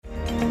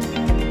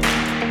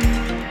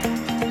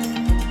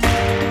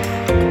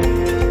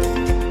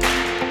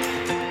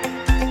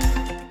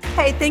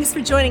Thanks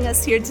for joining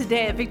us here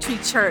today at Victory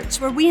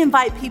Church, where we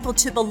invite people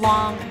to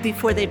belong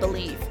before they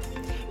believe.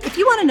 If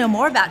you want to know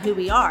more about who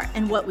we are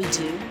and what we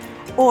do,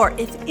 or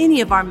if any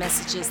of our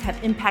messages have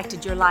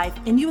impacted your life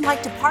and you would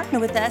like to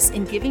partner with us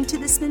in giving to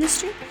this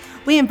ministry,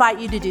 we invite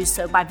you to do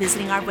so by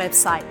visiting our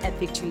website at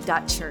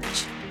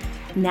victory.church.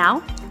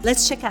 Now,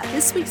 let's check out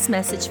this week's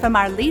message from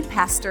our lead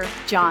pastor,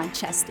 John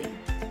Chesty.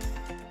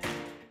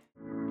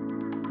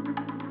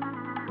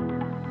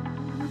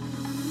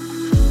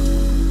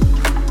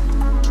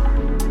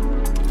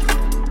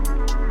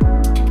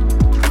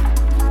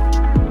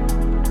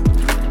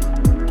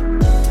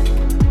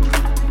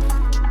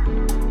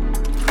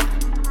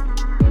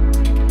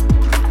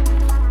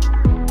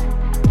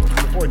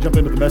 Jump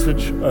into the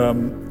message.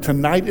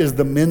 Tonight is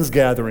the men's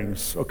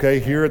gatherings, okay,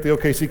 here at the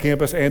OKC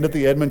campus and at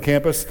the Edmond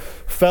campus.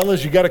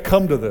 Fellas, you got to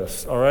come to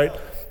this, all right?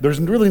 There's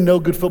really no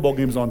good football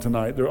games on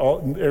tonight.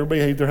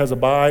 Everybody either has a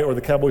bye or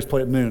the Cowboys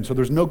play at noon, so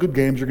there's no good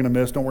games you're going to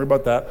miss. Don't worry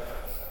about that.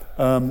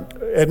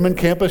 Edmond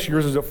campus,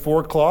 yours is at 4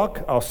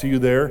 o'clock. I'll see you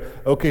there.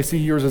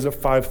 OKC, yours is at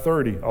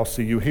 5:30. I'll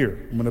see you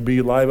here. I'm going to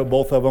be live at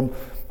both of them.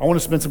 I want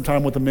to spend some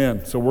time with the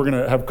men, so we're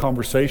going to have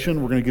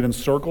conversation. We're going to get in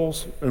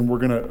circles, and we're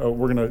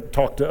going to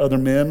talk to other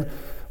men.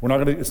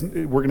 We're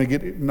going to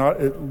get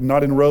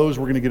not in rows.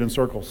 We're going to get in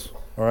circles.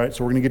 All right.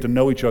 So we're going to get to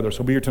know each other.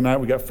 So be here tonight.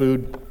 We got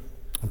food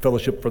and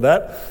fellowship for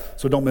that.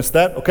 So don't miss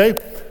that.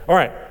 Okay. All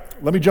right.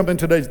 Let me jump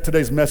into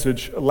today's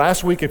message.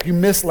 Last week, if you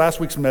missed last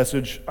week's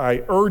message,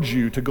 I urge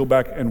you to go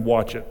back and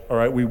watch it. All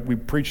right. We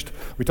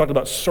talked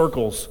about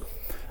circles.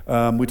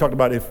 We talked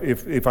about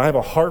if I have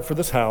a heart for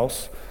this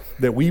house,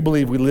 that we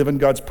believe we live in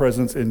God's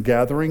presence in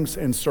gatherings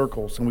and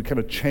circles, and we kind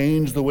of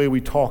change the way we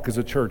talk as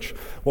a church.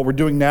 What we're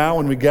doing now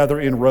when we gather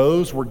in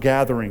rows, we're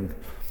gathering.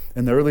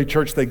 In the early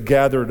church, they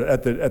gathered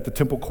at the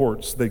temple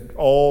courts, they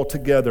all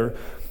together.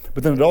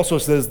 But then it also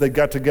says they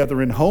got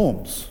together in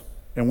homes.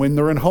 And when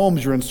they're in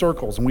homes, you're in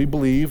circles. And we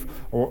believe,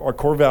 or our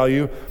core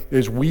value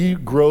is we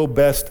grow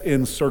best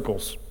in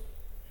circles.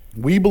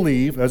 We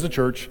believe as a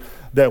church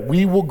that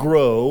we will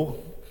grow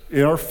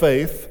in our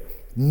faith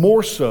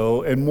more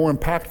so and more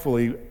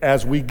impactfully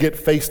as we get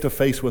face to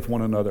face with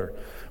one another,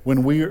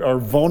 when we are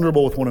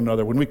vulnerable with one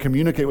another, when we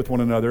communicate with one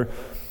another,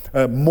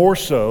 more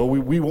so.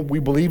 We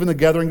believe in the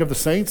gathering of the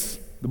saints.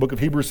 The book of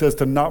Hebrews says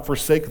to not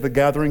forsake the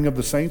gathering of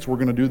the saints. We're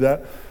going to do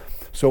that.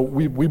 So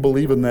we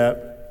believe in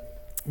that.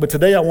 But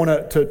today I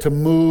want to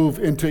move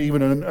into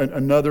even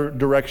another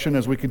direction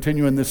as we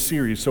continue in this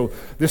series. So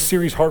this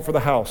series, Heart for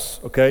the House,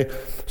 okay?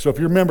 So if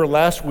you remember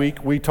last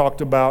week, we talked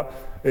about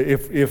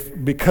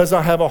if because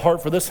I have a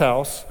heart for this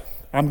house,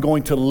 I'm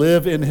going to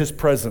live in his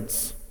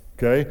presence,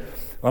 okay?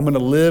 I'm going to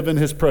live in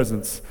his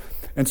presence.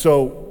 And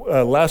so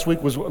last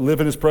week was live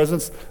in his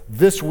presence.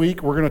 This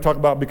week we're going to talk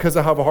about because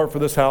I have a heart for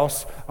this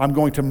house, I'm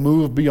going to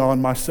move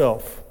beyond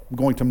myself. I'm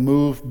going to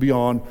move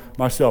beyond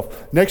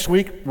myself. Next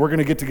week we're going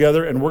to get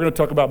together and we're going to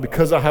talk about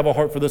because I have a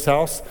heart for this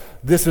house,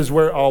 this is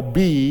where I'll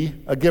be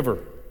a giver,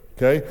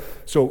 okay?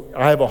 So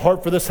I have a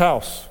heart for this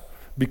house.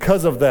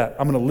 Because of that,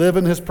 I'm going to live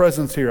in his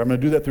presence here. I'm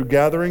going to do that through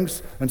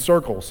gatherings and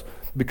circles.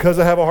 Because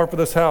I have a heart for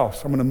this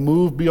house, I'm going to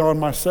move beyond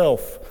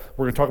myself.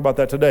 We're going to talk about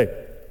that today.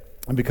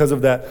 And because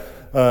of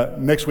that,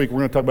 next week, we're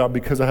going to talk about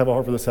because I have a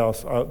heart for this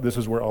house, this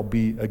is where I'll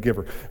be a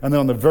giver. And then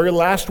on the very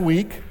last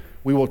week,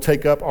 we will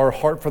take up our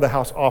Heart for the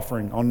House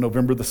offering on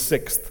November the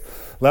 6th.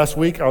 Last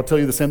week, I'll tell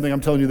you the same thing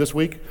I'm telling you this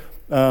week.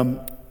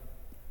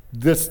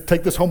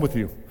 Take this home with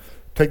you.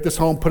 Take this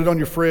home, put it on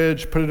your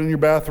fridge, put it in your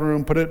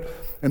bathroom, put it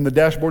in the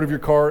dashboard of your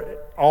car.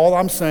 All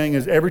I'm saying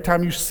is every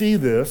time you see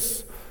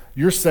this,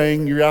 you're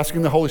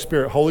asking the Holy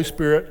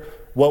Spirit,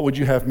 what would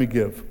you have me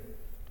give?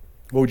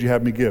 What would you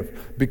have me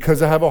give?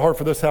 Because I have a heart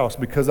for this house,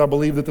 because I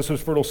believe that this is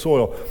fertile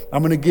soil,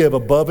 I'm going to give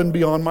above and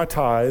beyond my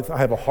tithe. I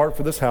have a heart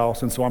for this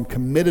house, and so I'm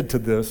committed to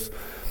this.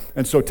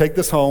 And so take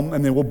this home,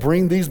 and then we'll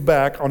bring these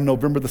back on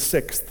November the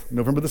 6th.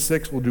 November the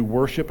 6th, we'll do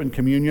worship and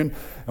communion,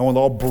 and we'll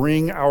all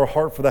bring our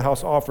Heart for the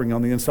House offering.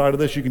 On the inside of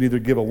this, you can either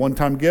give a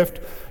one-time gift.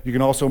 You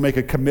can also make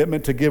a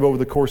commitment to give over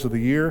the course of the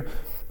year.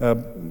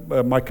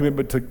 My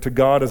commitment to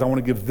God is I want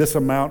to give this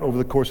amount over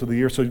the course of the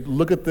year. So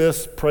look at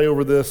this, pray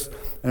over this,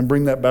 and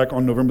bring that back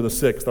on November the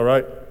 6th, all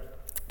right?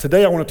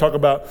 Today I want to talk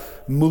about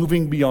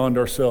moving beyond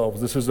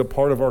ourselves. This is a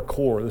part of our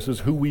core. This is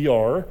who we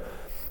are.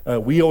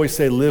 We always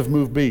say live,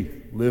 move, be.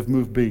 Live,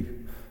 move, be.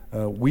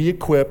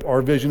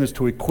 Our vision is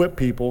to equip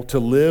people to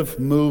live,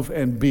 move,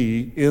 and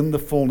be in the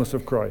fullness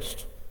of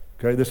Christ.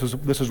 Okay, this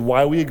is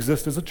why we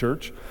exist as a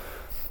church,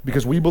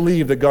 because we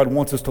believe that God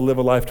wants us to live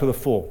a life to the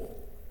full.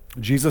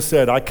 Jesus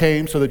said, I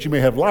came so that you may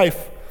have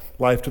life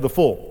to the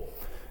full.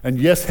 And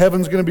yes,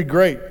 heaven's going to be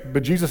great,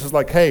 but Jesus is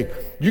like, hey,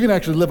 you can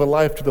actually live a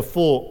life to the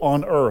full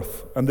on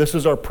earth, and this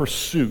is our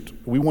pursuit.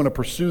 We want to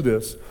pursue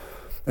this.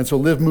 And so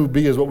live, move,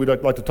 be is what we'd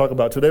like to talk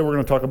about. Today we're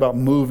going to talk about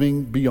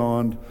moving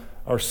beyond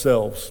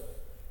ourselves.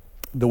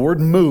 The word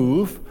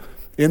move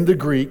in the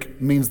Greek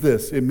means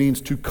this. It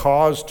means to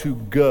cause to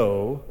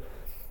go,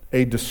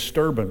 a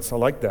disturbance. I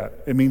like that.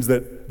 It means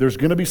that there's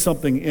going to be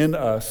something in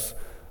us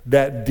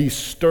that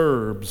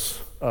disturbs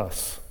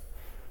us.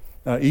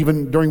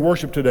 Even during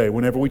worship today,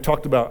 whenever we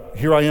talked about,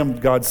 here I am,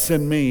 God,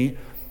 send me,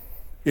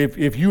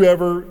 if you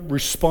ever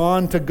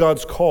respond to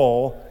God's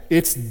call,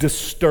 it's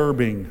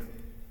disturbing.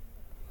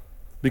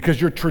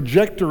 Because your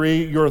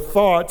trajectory, your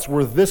thoughts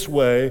were this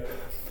way,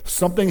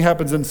 something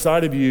happens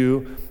inside of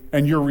you,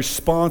 and your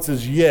response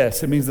is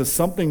yes. It means that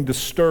something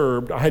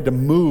disturbed. I had to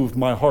move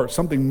my heart.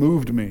 Something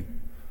moved me.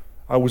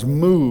 I was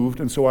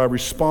moved, and so I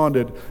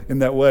responded in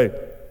that way.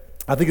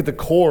 I think at the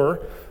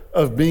core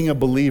of being a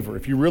believer,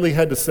 if you really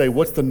had to say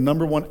what's the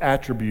number one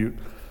attribute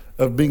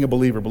of being a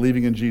believer,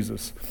 believing in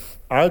Jesus,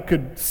 I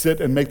could sit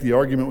and make the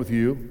argument with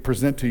you,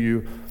 present to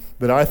you,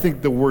 that I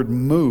think the word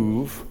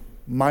move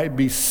might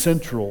be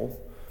central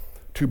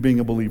to being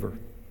a believer.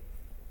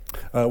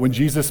 When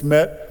Jesus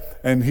met,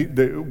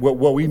 and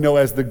what we know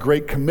as the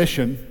Great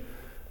Commission,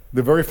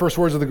 the very first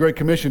words of the Great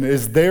Commission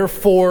is,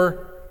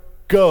 therefore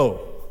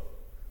go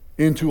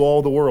into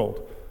all the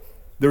world.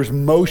 There's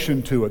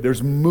motion to it.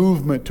 There's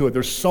movement to it.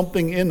 There's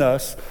something in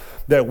us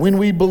that when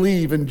we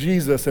believe in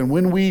Jesus and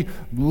when we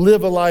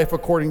live a life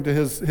according to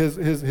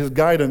his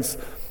guidance,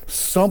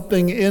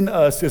 something in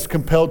us is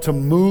compelled to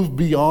move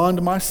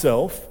beyond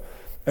myself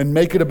and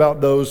make it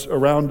about those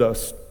around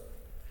us.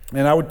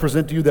 And I would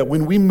present to you that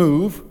when we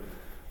move,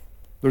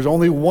 there's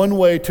only one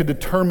way to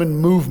determine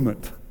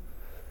movement.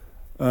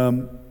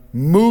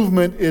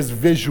 Movement is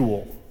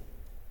visual.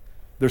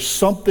 There's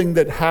something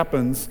that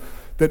happens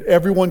that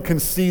everyone can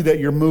see that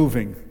you're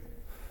moving.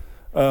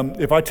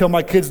 If I tell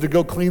my kids to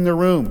go clean their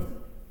room,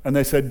 and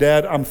they say,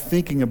 Dad, I'm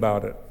thinking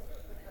about it.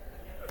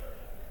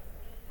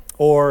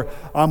 Or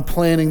I'm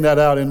planning that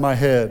out in my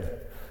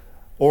head.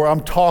 Or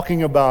I'm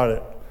talking about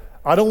it.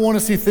 I don't want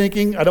to see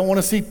thinking. I don't want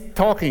to see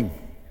talking.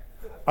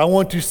 I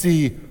want to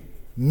see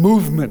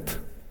movement.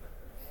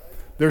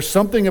 There's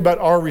something about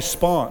our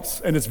response,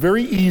 and it's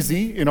very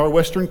easy in our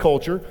Western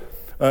culture,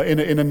 in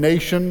a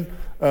nation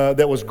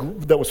that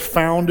was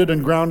founded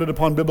and grounded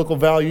upon biblical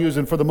values,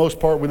 and for the most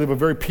part, we live a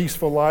very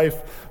peaceful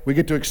life. We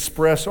get to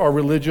express our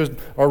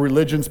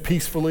religions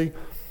peacefully.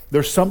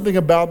 There's something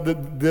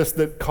about this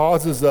that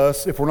causes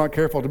us, if we're not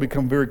careful, to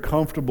become very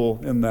comfortable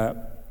in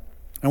that,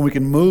 and we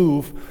can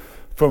move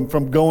from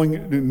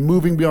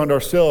moving beyond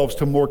ourselves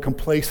to more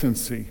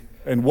complacency.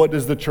 And what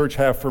does the church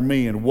have for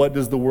me? And what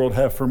does the world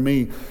have for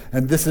me?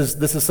 And this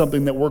is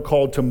something that we're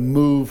called to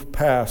move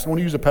past. I want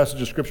to use a passage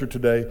of Scripture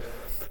today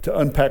to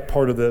unpack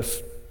part of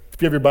this.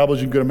 If you have your Bibles,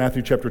 you can go to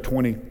Matthew chapter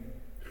 20.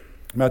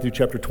 Matthew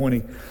chapter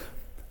 20.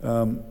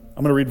 I'm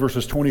going to read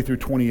verses 20 through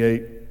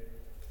 28.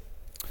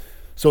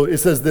 So it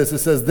says this. It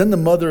says, then the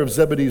mother of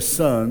Zebedee's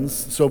sons.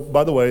 So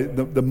by the way,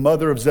 the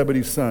mother of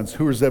Zebedee's sons.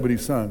 Who are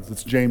Zebedee's sons?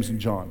 It's James and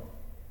John.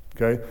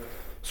 Okay?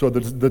 So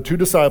the two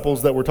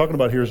disciples that we're talking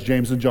about here is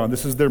James and John.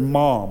 This is their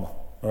mom,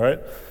 all right?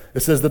 It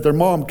says that their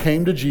mom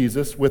came to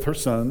Jesus with her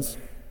sons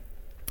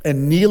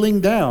and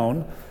kneeling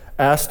down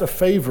asked a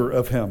favor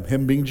of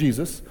him being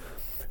Jesus.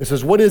 It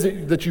says, what is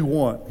it that you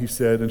want? He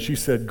said, and she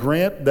said,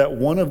 grant that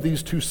one of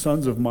these two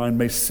sons of mine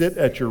may sit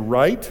at your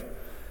right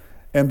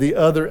and the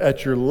other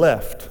at your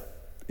left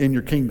in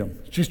your kingdom.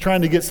 She's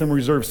trying to get some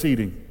reserved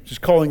seating. She's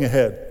calling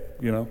ahead,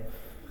 Can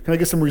I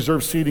get some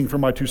reserved seating for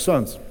my two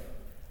sons?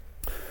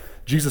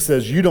 Jesus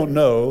says, you don't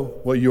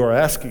know what you are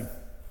asking.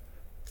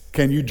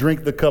 Can you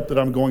drink the cup that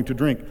I'm going to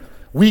drink?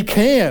 We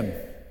can,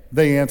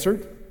 they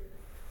answered.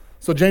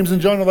 So James and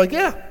John are like,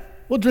 yeah,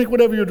 we'll drink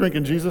whatever you're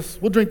drinking, Jesus.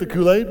 We'll drink the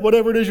Kool-Aid,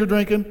 whatever it is you're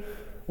drinking.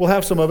 We'll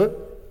have some of it.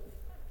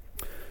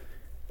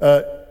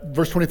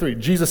 Verse 23,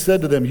 Jesus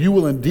said to them, you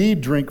will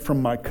indeed drink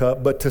from my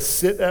cup, but to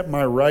sit at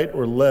my right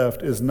or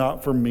left is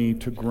not for me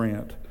to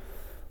grant.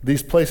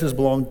 These places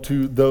belong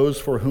to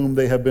those for whom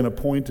they have been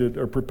appointed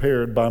or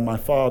prepared by my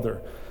Father.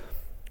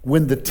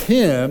 When the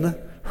 10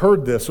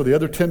 heard this, so the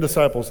other 10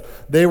 disciples,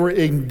 they were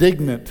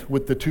indignant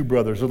with the two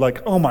brothers. They're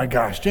like, oh my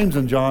gosh, James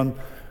and John,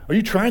 are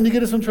you trying to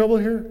get us in trouble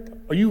here?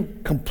 Are you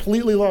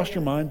completely lost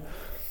your mind?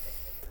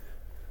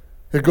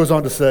 It goes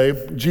on to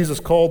say, Jesus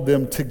called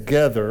them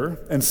together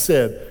and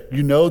said,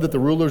 you know that the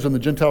rulers and the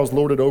Gentiles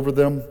lord it over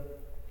them,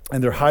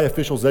 and their high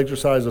officials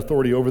exercise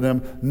authority over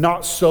them.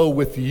 Not so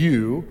with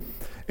you.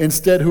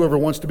 Instead, whoever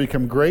wants to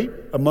become great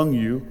among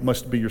you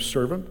must be your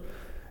servant,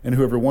 and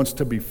whoever wants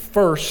to be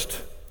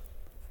first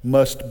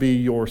must be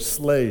your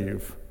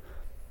slave.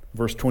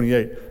 Verse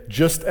 28,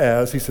 just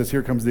as, he says,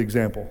 here comes the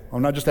example.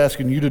 I'm not just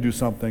asking you to do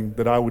something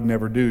that I would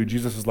never do.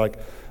 Jesus is like,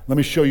 let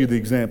me show you the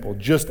example.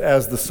 Just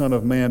as the Son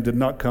of Man did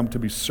not come to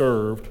be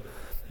served,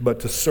 but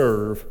to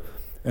serve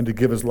and to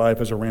give his life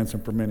as a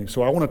ransom for many.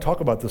 So I want to talk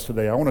about this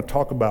today. I want to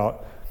talk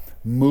about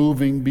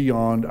moving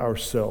beyond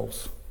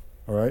ourselves,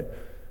 all right?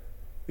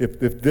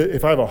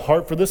 If I have a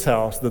heart for this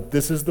house, that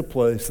this is the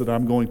place that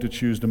I'm going to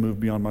choose to move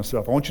beyond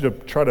myself. I want you to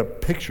try to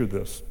picture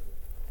this.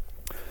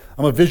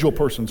 I'm a visual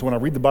person, so when I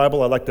read the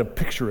Bible, I like to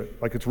picture it,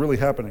 like it's really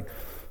happening.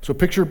 So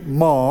picture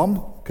mom,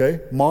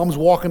 okay? Mom's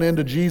walking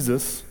into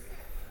Jesus,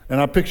 and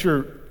I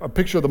picture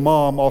the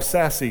mom all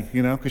sassy,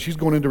 because she's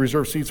going into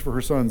reserved seats for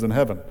her sons in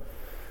heaven.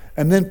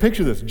 And then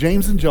picture this.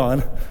 James and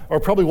John are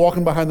probably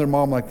walking behind their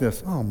mom like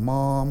this. Oh,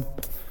 Mom,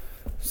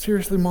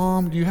 Seriously,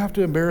 Mom, do you have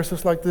to embarrass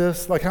us like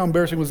this? Like, how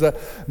embarrassing was that?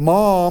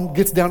 Mom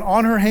gets down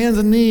on her hands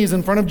and knees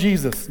in front of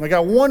Jesus. And I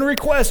got one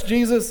request,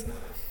 Jesus.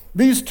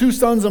 These two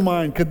sons of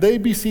mine, could they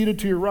be seated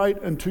to your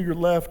right and to your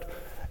left?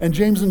 And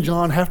James and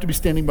John have to be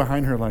standing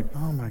behind her like,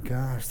 oh my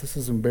gosh, this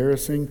is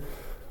embarrassing.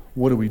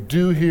 What do we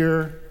do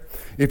here?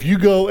 If you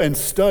go and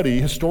study,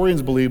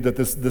 historians believe that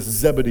this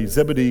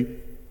Zebedee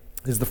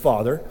is the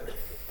father.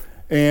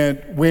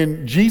 And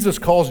when Jesus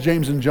calls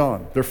James and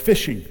John, they're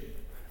fishing.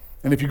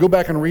 And if you go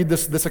back and read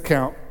this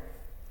account,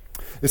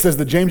 it says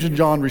that James and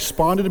John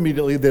responded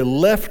immediately. They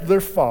left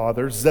their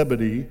father,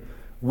 Zebedee,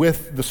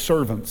 with the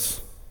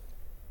servants.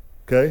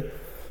 Okay?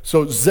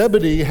 So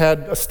Zebedee had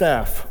a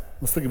staff.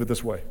 Let's think of it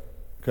this way.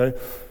 Okay?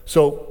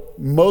 So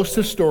most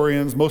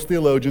historians, most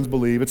theologians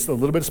believe, it's a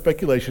little bit of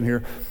speculation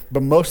here,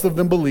 but most of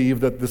them believe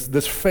that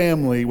this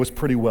family was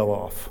pretty well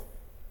off,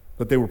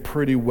 that they were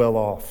pretty well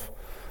off.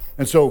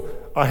 And so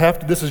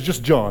this is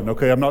just John,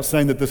 okay? I'm not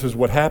saying that this is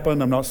what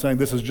happened. I'm not saying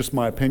this is just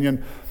my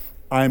opinion.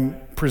 I'm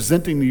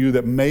presenting to you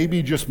that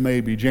maybe, just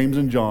maybe, James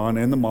and John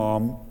and the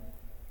mom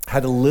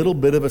had a little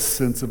bit of a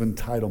sense of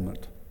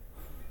entitlement.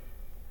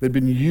 They'd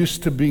been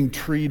used to being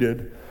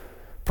treated.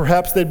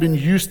 Perhaps they'd been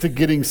used to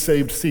getting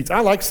saved seats. I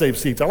like saved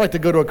seats. I like to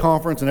go to a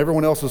conference and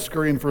everyone else is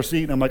scurrying for a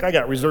seat, and I'm like, I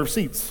got reserved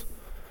seats,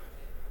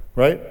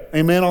 right?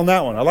 Amen on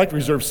that one. I like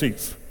reserved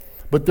seats.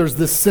 But there's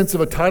this sense of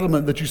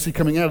entitlement that you see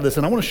coming out of this.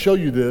 And I want to show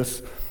you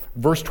this.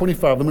 Verse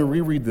 25, let me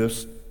reread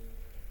this.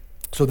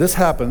 So this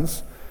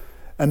happens.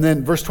 And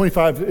then verse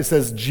 25, it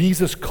says,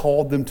 Jesus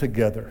called them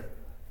together.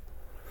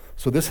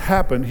 So this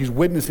happened. He's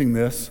witnessing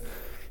this.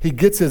 He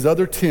gets his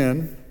other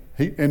 10,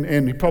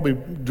 and he probably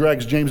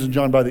drags James and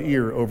John by the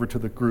ear over to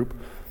the group.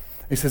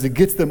 He says he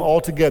gets them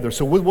all together.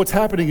 So what's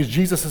happening is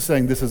Jesus is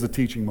saying this is a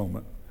teaching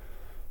moment.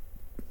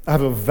 I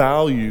have a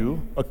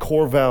value, a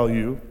core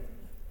value,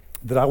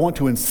 that I want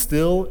to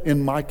instill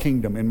in my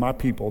kingdom, in my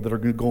people, that are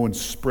going to go and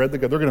spread the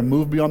gospel. They're going to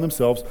move beyond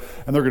themselves,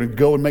 and they're going to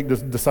go and make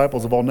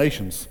disciples of all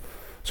nations.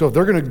 So if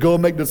they're going to go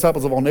and make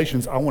disciples of all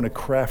nations, I want to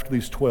craft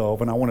these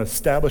 12, and I want to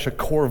establish a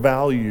core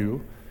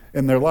value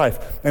in their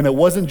life. And it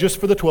wasn't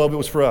just for the 12, it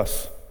was for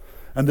us.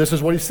 And this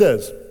is what he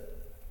says.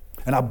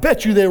 And I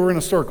bet you they were in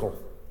a circle,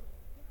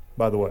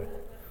 by the way.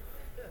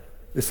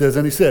 It says,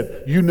 and he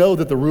said, you know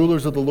that the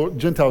rulers of the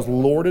Gentiles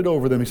lord it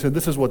over them. He said,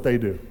 this is what they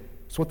do.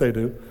 It's what they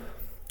do.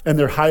 And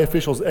their high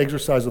officials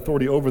exercise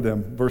authority over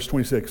them. Verse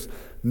 26,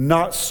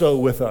 not so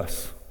with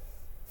us.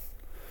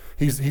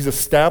 He's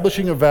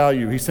establishing a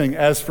value. He's saying,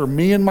 as for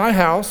me and my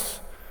house,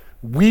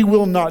 we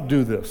will not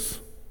do this.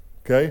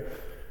 Okay?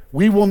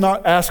 We will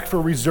not ask for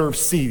reserved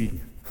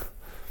seating.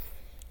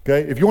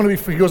 Okay? If you want to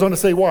be, he goes on to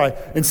say why.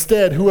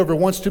 Instead, whoever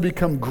wants to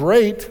become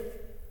great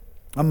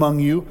among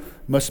you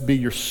must be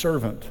your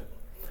servant.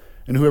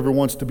 And whoever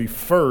wants to be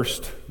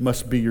first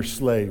must be your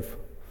slave.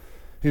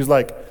 He's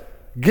like,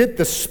 get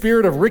the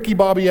spirit of Ricky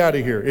Bobby out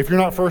of here. If you're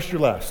not first,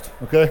 you're last,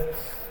 okay?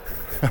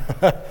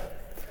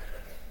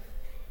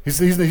 he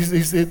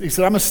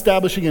said, I'm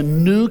establishing a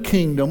new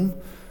kingdom,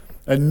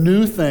 a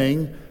new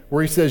thing,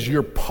 where he says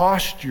your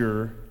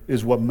posture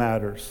is what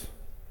matters.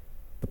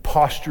 The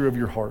posture of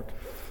your heart.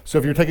 So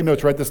if you're taking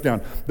notes, write this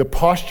down.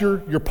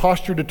 Your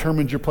posture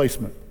determines your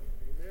placement.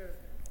 Amen.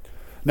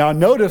 Now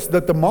notice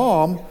that the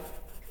mom,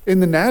 in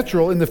the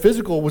natural, in the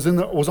physical, was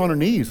on her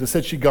knees. It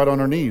said she got on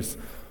her knees.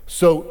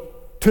 So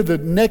to the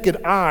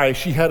naked eye,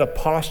 she had a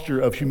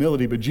posture of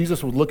humility, but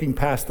Jesus was looking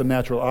past the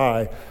natural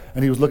eye,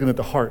 and he was looking at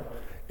the heart.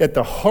 At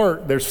the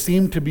heart, there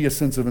seemed to be a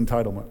sense of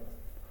entitlement.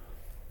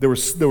 There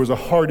was a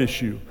heart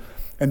issue,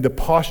 and the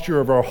posture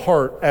of our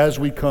heart as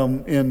we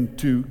come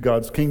into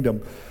God's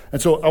kingdom.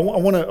 And so I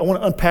want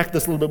to unpack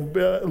this a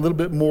little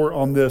bit more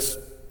on this,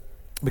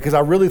 because I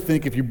really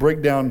think if you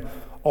break down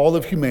all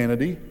of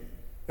humanity,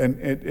 and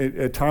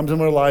at times in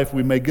our life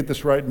we may get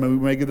this right, we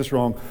may get this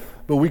wrong,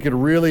 but we could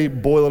really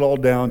boil it all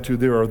down to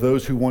there are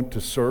those who want to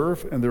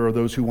serve and there are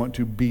those who want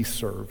to be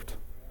served.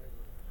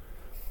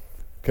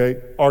 Okay?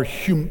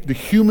 The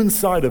human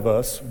side of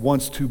us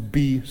wants to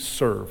be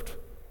served.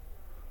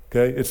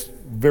 Okay? It's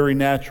very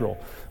natural.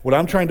 What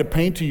I'm trying to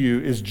paint to you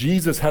is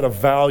Jesus had a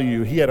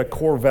value, he had a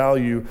core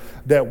value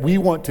that we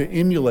want to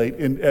emulate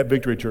at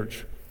Victory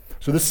Church.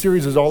 So this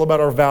series is all about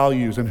our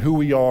values and who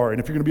we are. And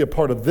if you're going to be a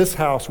part of this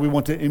house, we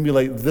want to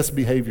emulate this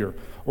behavior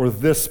or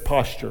this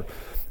posture.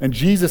 And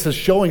Jesus is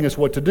showing us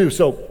what to do.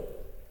 So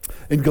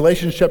in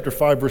Galatians chapter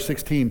 5, verse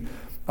 16,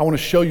 I want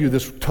to show you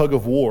this tug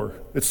of war.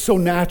 It's so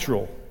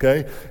natural,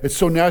 okay? It's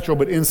so natural,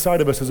 but inside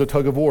of us is a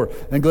tug of war.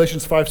 In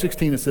Galatians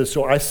 5:16, it says,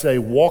 so I say,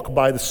 walk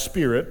by the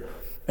Spirit,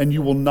 and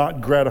you will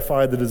not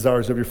gratify the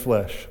desires of your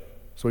flesh.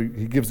 So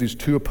he gives these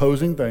two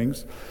opposing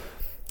things.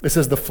 It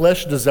says the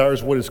flesh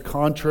desires what is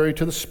contrary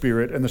to the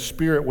Spirit, and the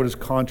Spirit what is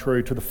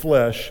contrary to the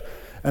flesh,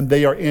 and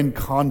they are in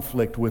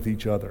conflict with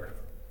each other.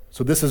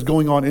 So this is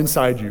going on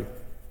inside you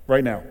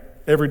right now,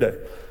 every day.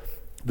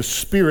 The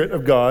Spirit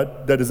of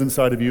God that is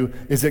inside of you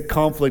is at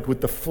conflict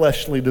with the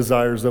fleshly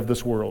desires of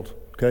this world,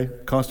 okay?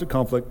 Constant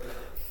conflict.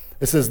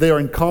 It says they are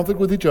in conflict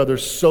with each other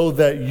so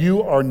that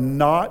you are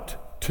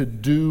not to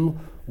do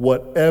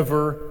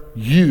whatever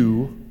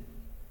you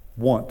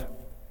want.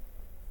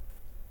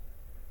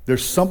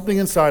 There's something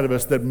inside of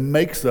us that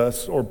makes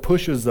us or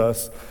pushes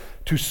us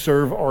to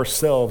serve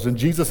ourselves. And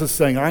Jesus is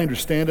saying, I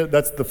understand it.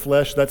 That's the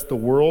flesh. That's the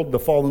world, the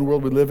fallen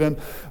world we live in.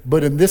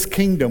 But in this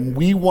kingdom,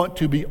 we want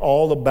to be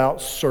all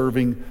about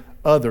serving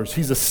others.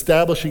 He's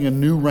establishing a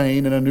new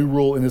reign and a new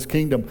rule in his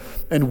kingdom.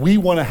 And we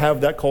want to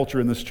have that culture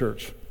in this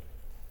church.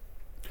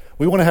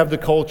 We want to have the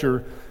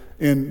culture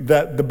in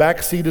that the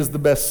back seat is the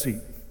best seat.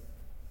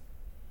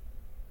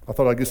 I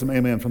thought I'd get some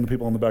amen from the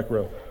people on the back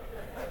row.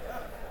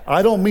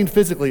 I don't mean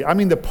physically. I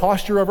mean the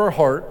posture of our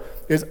heart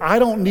is I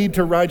don't need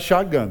to ride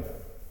shotgun.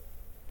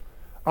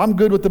 I'm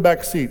good with the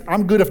back seat.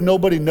 I'm good if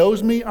nobody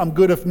knows me. I'm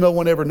good if no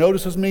one ever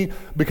notices me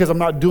because I'm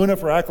not doing it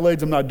for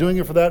accolades. I'm not doing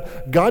it for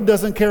that. God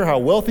doesn't care how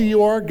wealthy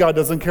you are. God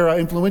doesn't care how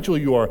influential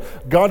you are.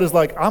 God is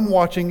like, I'm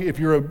watching if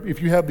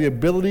you have the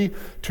ability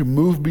to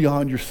move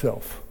beyond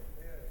yourself.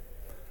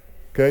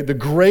 Okay? The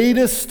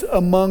greatest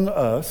among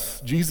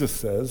us, Jesus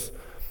says,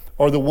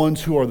 are the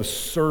ones who are the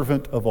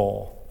servant of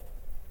all.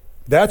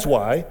 That's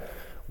why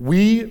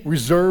we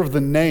reserve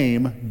the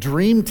name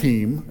Dream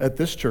Team at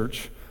this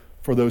church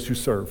for those who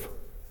serve.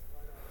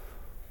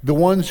 The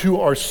ones who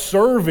are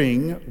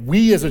serving,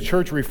 we as a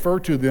church refer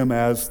to them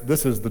as,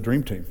 this is the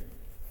Dream Team.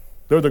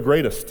 They're the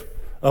greatest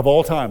of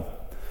all time.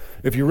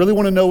 If you really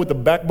want to know what the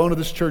backbone of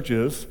this church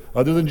is,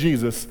 other than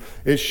Jesus,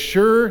 it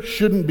sure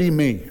shouldn't be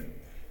me.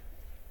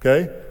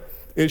 Okay?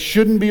 It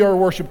shouldn't be our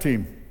worship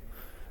team.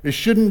 It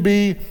shouldn't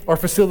be our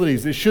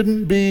facilities. It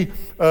shouldn't be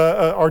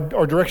our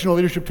directional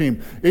leadership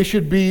team. It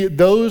should be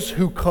those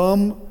who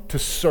come to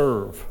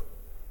serve,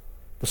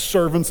 the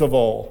servants of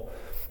all.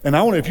 And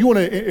if you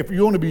want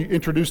to be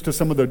introduced to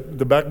some of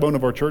the backbone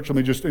of our church, let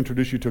me just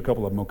introduce you to a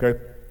couple of them, okay?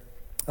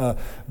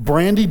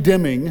 Brandy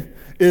Deming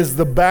is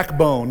the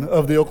backbone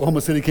of the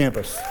Oklahoma City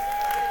campus.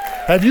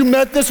 Have you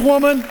met this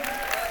woman?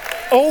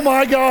 Oh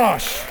my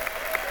gosh.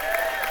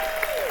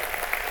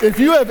 If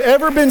you have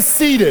ever been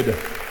seated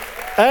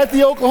at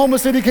the Oklahoma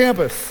City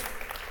campus,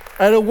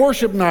 at a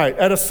worship night,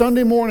 at a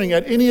Sunday morning,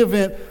 at any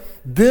event,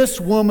 this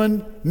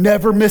woman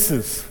never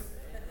misses.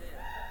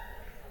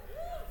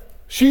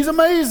 She's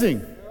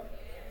amazing.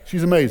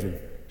 She's amazing.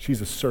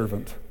 She's a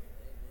servant.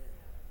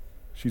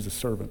 She's a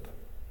servant.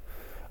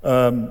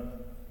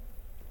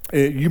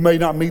 You may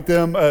not meet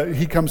them.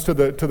 He comes to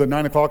the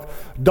 9 o'clock.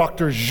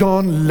 Dr.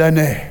 Jean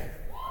Lenné.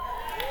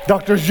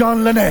 Dr. Jean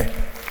Lenné.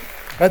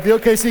 At the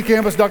OKC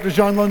campus, Dr.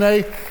 Jean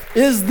Lenné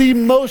is the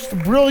most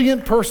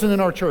brilliant person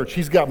in our church.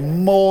 He's got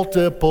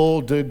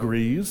multiple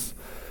degrees.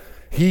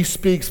 He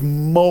speaks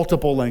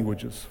multiple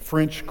languages.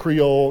 French,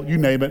 Creole, you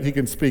name it, he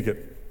can speak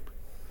it.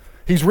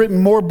 He's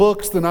written more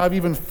books than I've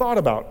even thought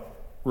about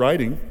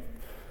writing,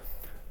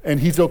 and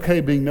he's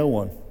okay being no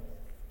one.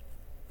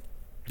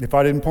 If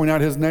I didn't point out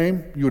his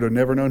name, you would have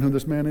never known who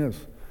this man is.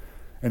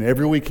 And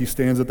every week he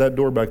stands at that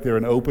door back there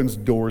and opens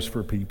doors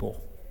for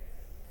people.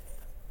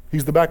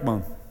 He's the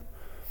backbone.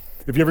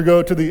 If you ever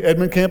go to the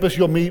Edmond campus,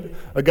 you'll meet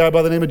a guy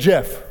by the name of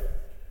Jeff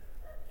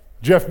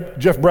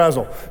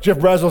Brazel. Jeff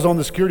Brazel's on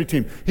the security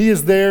team. He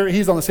is there,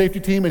 he's on the safety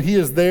team, and he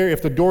is there.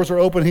 If the doors are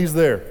open, he's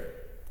there.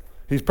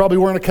 He's probably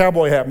wearing a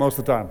cowboy hat most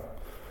of the time.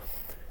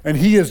 And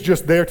he is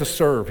just there to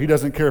serve. He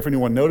doesn't care if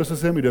anyone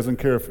notices him. He doesn't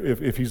care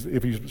if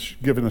he's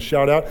given a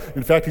shout out.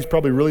 In fact, he's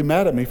probably really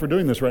mad at me for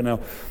doing this right now.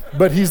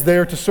 But he's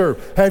there to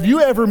serve. Have you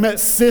ever met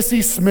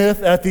Sissy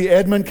Smith at the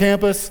Edmond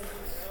campus?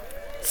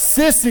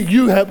 Sissy,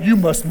 you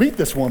must meet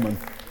this woman.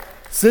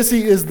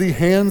 Sissy is the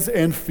hands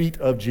and feet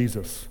of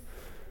Jesus.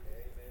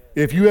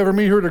 If you ever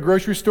meet her at a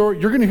grocery store,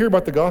 you're going to hear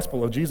about the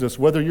gospel of Jesus,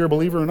 whether you're a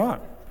believer or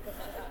not.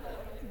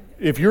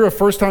 If you're a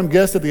first-time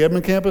guest at the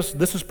Edmond campus,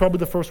 this is probably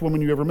the first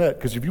woman you ever met,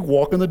 because if you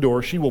walk in the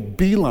door, she will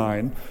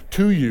beeline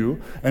to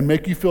you and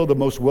make you feel the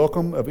most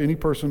welcome of any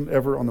person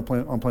ever on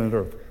planet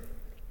Earth.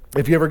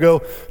 If you ever go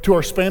to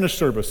our Spanish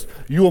service,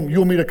 you'll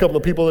meet a couple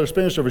of people at our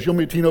Spanish service. You'll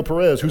meet Tino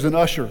Perez, who's an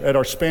usher at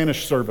our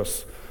Spanish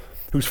service,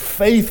 who's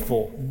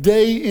faithful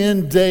day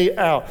in, day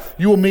out.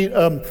 You will meet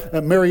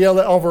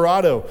Mariela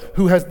Alvarado,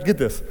 who has, get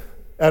this,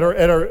 at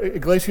our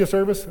Iglesia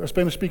service, our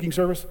Spanish-speaking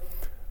service,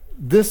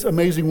 this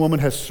amazing woman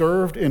has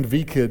served in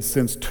V-Kids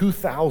since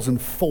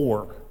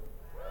 2004.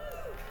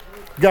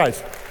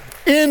 Guys,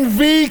 in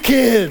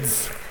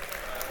V-Kids.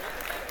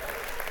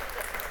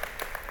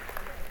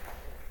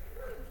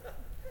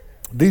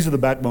 These are the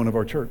backbone of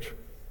our church.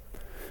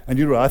 And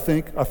you know what I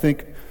think? I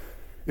think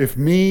if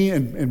me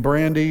and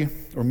Brandy,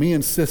 or me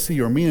and Sissy,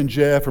 or me and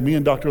Jeff, or me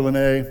and Dr.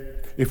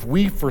 Lenné, if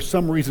we for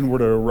some reason were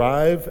to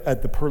arrive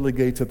at the pearly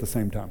gates at the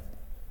same time,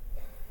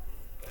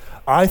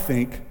 I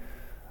think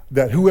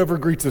that whoever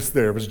greets us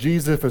there, if it's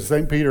Jesus, if it's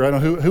St. Peter, I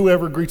don't know,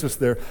 whoever greets us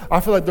there, I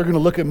feel like they're going to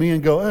look at me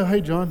and go, oh,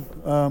 hey, John,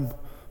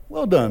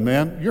 well done,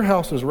 man. Your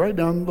house is right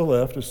down the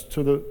left, just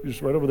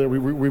right over there.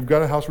 We've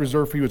got a house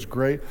reserved for you. It's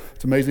great.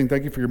 It's amazing.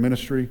 Thank you for your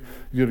ministry.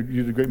 You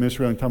did a great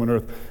ministry on time on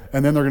earth.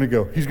 And then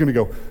he's going to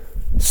go,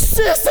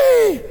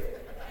 Sissy!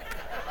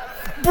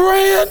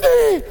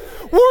 Brandy!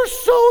 We're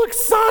so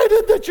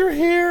excited that you're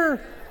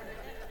here.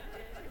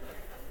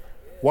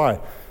 Why?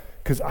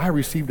 Because I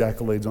received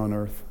accolades on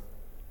earth.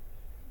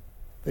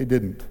 They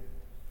didn't.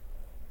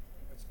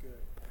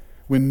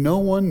 when no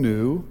one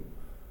knew.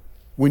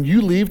 When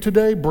you leave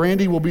today,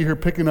 Brandy will be here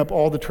picking up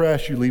all the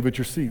trash you leave at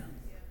your seat.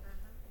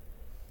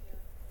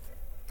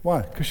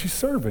 Why? Because she's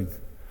serving.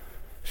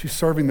 She's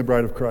serving the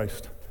bride of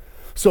Christ.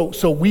 So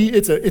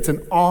it's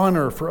an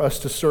honor for us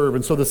to serve.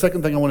 And so the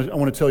second thing I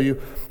want to tell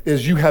you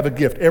is you have a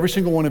gift. Every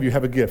single one of you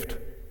have a gift.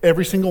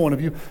 Every single one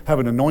of you have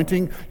an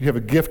anointing. You have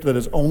a gift that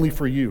is only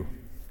for you.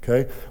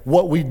 Okay?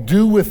 What we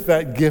do with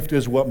that gift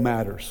is what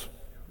matters.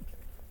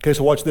 Okay,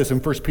 so watch this.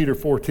 In 1 Peter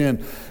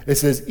 4:10, it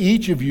says,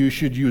 each of you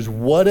should use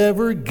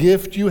whatever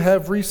gift you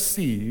have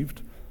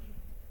received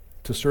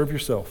to serve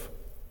yourself,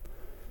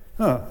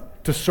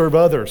 to serve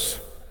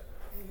others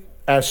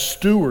as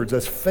stewards,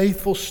 as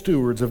faithful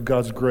stewards of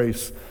God's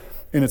grace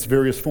in its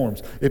various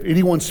forms. If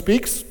anyone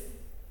speaks,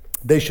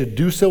 they should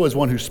do so as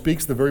one who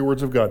speaks the very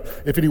words of God.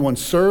 If anyone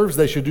serves,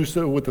 they should do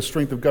so with the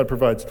strength that God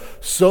provides,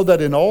 so that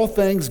in all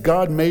things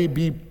God may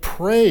be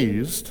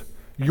praised.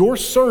 Your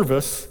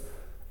service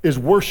is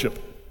worship,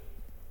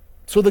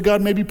 so that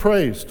God may be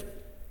praised.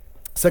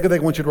 Second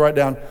thing I want you to write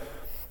down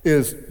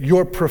is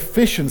your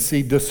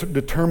proficiency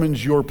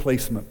determines your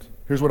placement.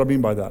 Here's what I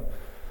mean by that.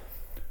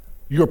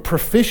 Your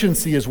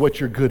proficiency is what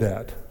you're good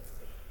at.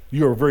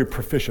 You are very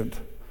proficient,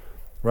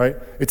 right?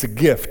 It's a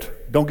gift.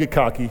 Don't get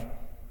cocky.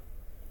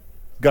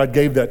 God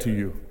gave that to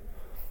you.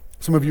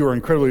 Some of you are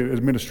incredibly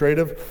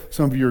administrative.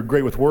 Some of you are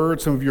great with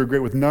words. Some of you are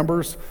great with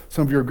numbers.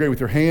 Some of you are great with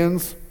your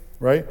hands,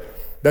 right?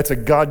 That's a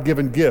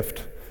God-given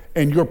gift.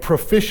 And your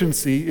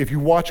proficiency, if you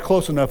watch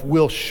close enough,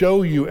 will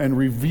show you and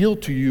reveal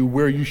to you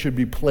where you should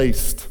be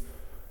placed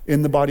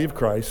in the body of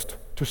Christ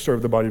to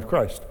serve the body of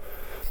Christ.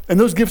 And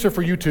those gifts are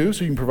for you too,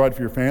 so you can provide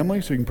for your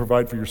family, so you can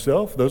provide for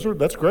yourself.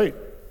 That's great.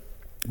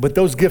 But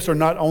those gifts are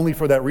not only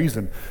for that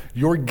reason.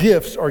 Your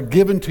gifts are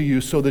given to you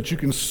so that you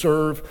can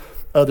serve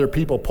other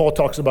people. Paul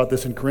talks about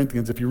this in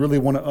Corinthians. If you really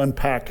want to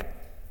unpack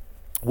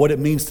what it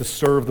means to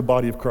serve the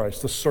body of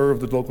Christ, to serve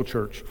the local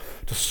church,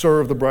 to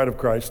serve the bride of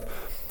Christ,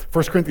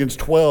 1 Corinthians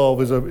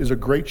 12 is a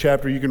great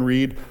chapter you can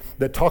read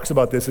that talks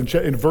about this.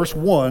 In verse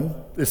 1,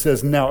 it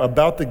says, now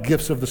about the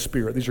gifts of the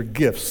Spirit. These are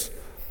gifts.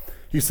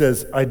 He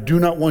says, I do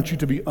not want you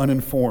to be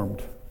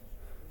uninformed.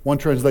 One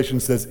translation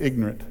says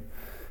ignorant.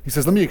 He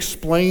says, let me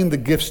explain the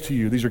gifts to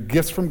you. These are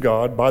gifts from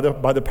God by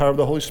the power of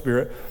the Holy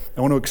Spirit.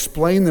 I want to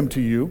explain them to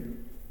you.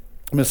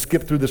 I'm going to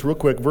skip through this real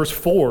quick. Verse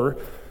 4,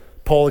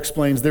 Paul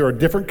explains there are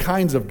different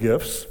kinds of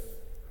gifts,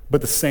 but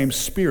the same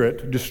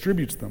Spirit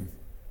distributes them.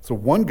 So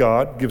one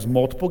God gives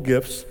multiple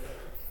gifts.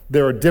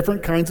 There are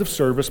different kinds of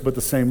service, but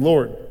the same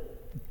Lord.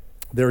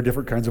 There are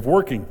different kinds of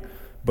working,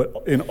 but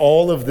in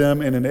all of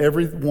them and in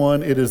every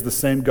one, it is the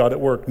same God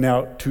at work.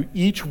 Now, to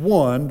each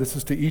one, this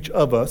is to each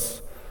of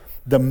us,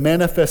 the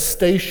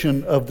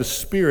manifestation of the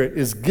Spirit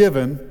is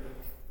given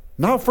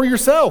not for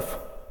yourself,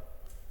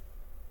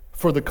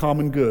 for the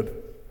common good,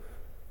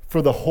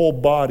 for the whole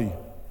body.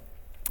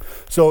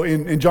 So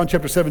in John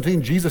chapter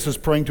 17, Jesus is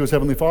praying to his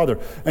heavenly Father,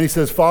 and he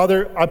says,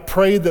 Father, I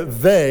pray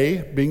that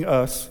they, being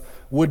us,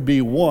 would be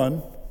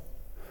one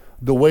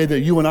the way that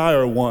you and I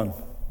are one.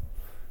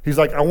 He's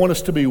like, I want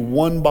us to be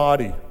one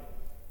body.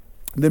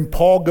 And then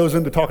Paul goes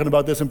into talking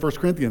about this in 1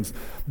 Corinthians,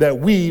 that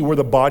we were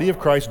the body of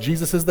Christ,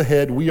 Jesus is the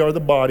head, we are the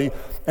body,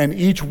 and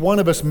each one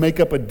of us make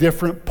up a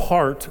different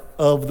part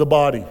of the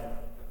body.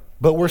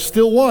 But we're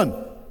still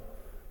one,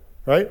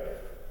 right?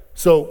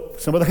 So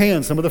some of the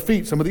hands, some of the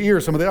feet, some of the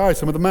ears, some of the eyes,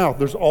 some of the mouth,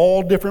 there's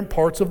all different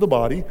parts of the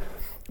body,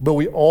 but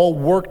we all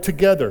work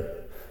together.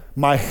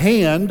 My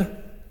hand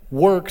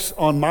works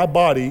on my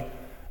body,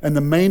 and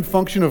the main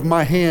function of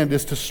my hand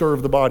is to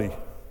serve the body,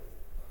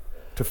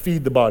 to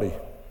feed the body,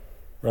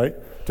 right?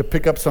 To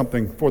pick up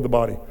something for the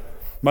body.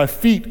 My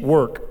feet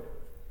work,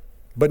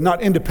 but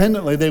not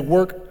independently. They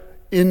work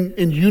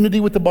in unity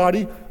with the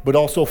body, but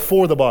also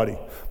for the body.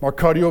 My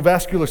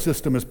cardiovascular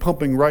system is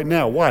pumping right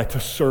now. Why? To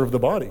serve the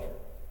body.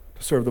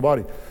 To serve the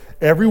body.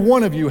 Every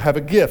one of you have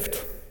a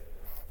gift.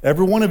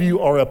 Every one of you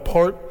are a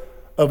part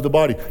of the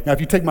body. Now, if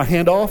you take my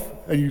hand off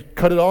and you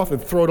cut it off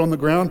and throw it on the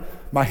ground,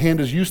 my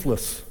hand is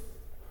useless.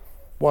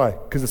 Why?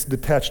 Because it's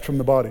detached from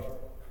the body.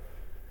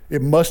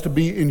 It must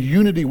be in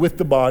unity with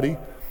the body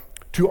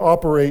to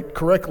operate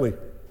correctly.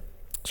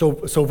 So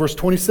verse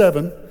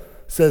 27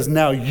 says,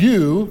 now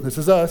you, this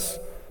is us,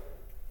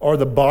 are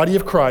the body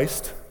of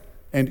Christ,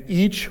 and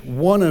each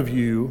one of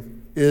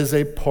you is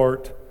a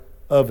part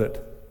of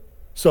it.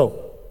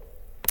 So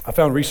I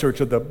found research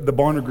that the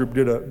Barna Group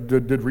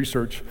did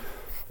research,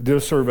 did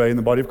a survey in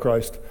the body of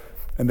Christ,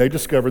 and they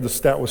discovered, the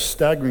stat was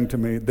staggering to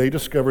me, they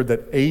discovered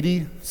that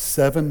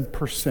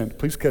 87%,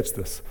 please catch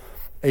this,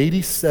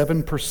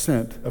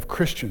 87% of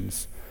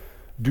Christians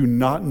do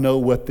not know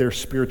what their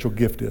spiritual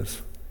gift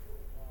is.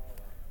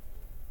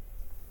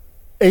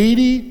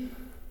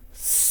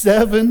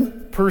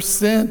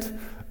 87%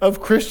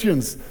 of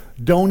Christians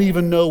don't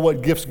even know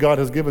what gifts God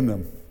has given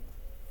them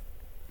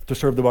to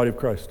serve the body of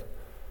Christ.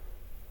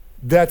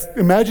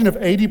 Imagine if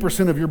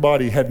 80% of your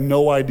body had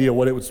no idea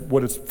what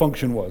its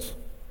function was.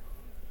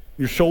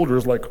 Your shoulder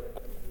is like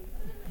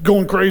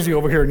going crazy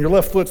over here, and your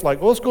left foot's like,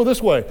 well, let's go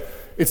this way.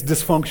 It's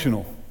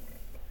dysfunctional.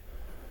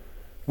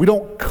 We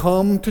don't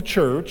come to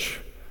church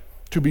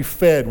to be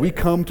fed. We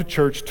come to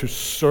church to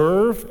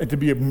serve and to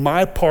be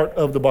my part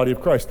of the body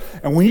of Christ.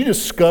 And when you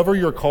discover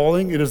your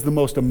calling, it is the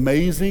most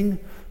amazing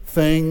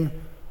thing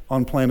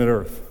on planet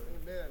Earth.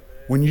 Amen.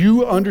 When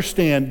you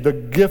understand the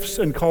gifts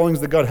and callings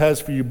that God has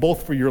for you,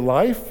 both for your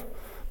life,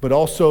 but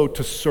also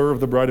to serve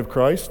the bride of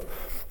Christ.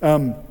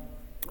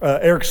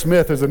 Eric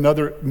Smith is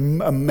another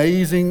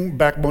amazing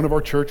backbone of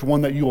our church,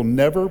 one that you will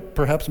never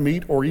perhaps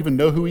meet or even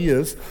know who he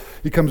is.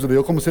 He comes to the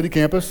Oklahoma City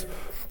campus,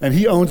 and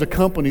he owns a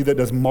company that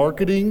does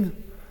marketing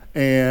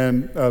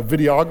and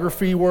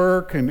videography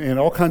work and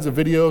all kinds of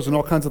videos and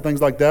all kinds of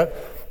things like that.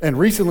 And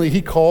recently he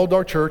called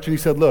our church and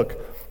he said, look,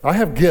 I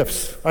have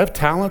gifts, I have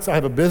talents, I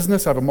have a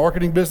business, I have a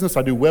marketing business,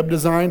 I do web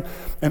design,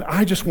 and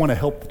I just want to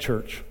help the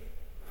church.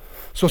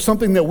 So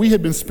something that we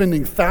had been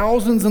spending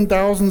thousands and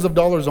thousands of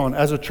dollars on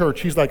as a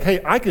church, he's like,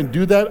 hey, I can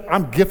do that,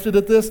 I'm gifted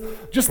at this,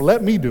 just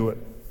let me do it.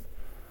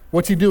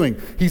 What's he doing?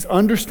 He's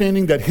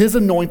understanding that his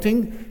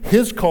anointing,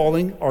 his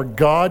calling are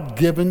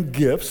God-given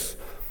gifts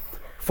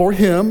for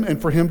him and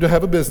for him to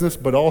have a business,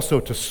 but also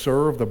to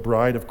serve the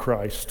bride of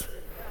Christ.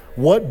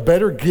 What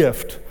better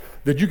gift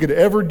that you could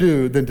ever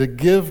do than to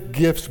give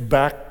gifts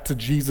back to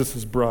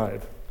Jesus'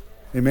 bride?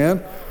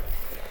 Amen?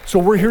 So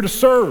we're here to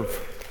serve.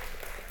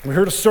 We're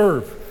here to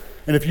serve.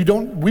 And if you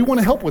don't, we want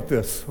to help with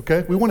this,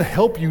 okay? We want to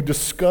help you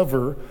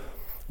discover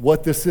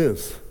what this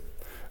is.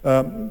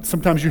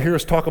 Sometimes you hear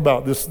us talk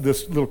about this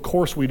little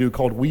course we do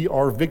called We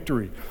Are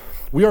Victory.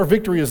 We Are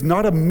Victory is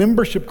not a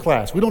membership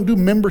class. We don't do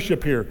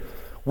membership here.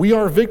 We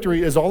Are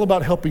Victory is all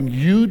about helping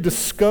you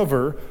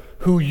discover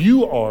who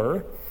you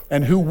are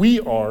and who we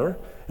are,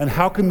 and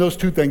how can those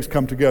two things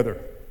come together.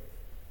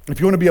 If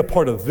you want to be a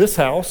part of this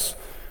house,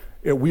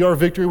 at We Are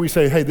Victory, we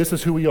say, hey, this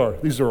is who we are.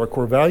 These are our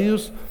core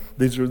values.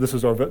 This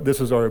is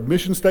our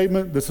mission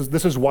statement. This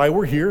is why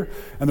we're here.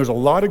 And there's a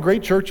lot of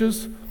great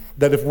churches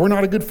that if we're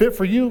not a good fit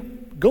for you,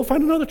 go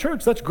find another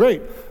church. That's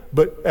great.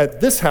 But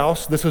at this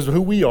house, this is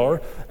who we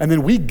are. And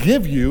then we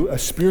give you a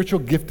spiritual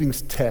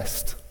giftings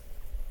test.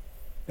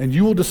 And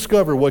you will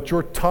discover what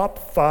your top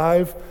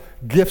 5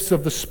 gifts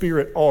of the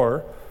Spirit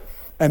are.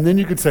 And then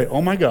you could say,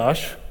 oh my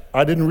gosh,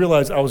 I didn't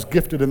realize I was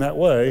gifted in that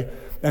way.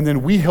 And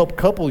then we help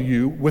couple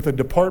you with a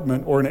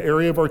department or an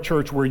area of our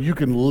church where you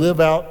can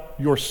live out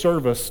your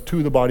service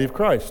to the body of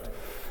Christ.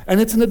 And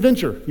it's an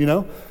adventure, you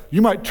know.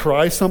 You might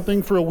try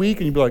something for a week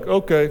and you'd be like,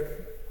 okay,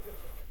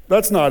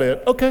 that's not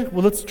it. Okay,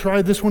 well, let's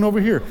try this one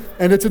over here.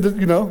 And it's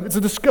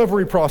a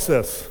discovery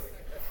process.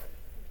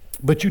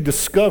 But you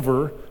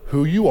discover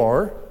who you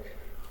are,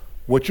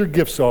 what your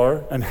gifts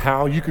are, and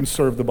how you can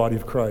serve the body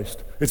of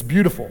Christ. It's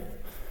beautiful.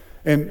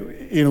 And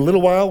in a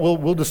little while,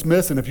 we'll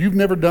dismiss. And if you've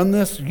never done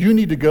this, you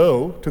need to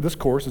go to this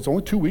course. It's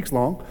only 2 weeks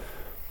long.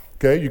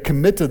 Okay, you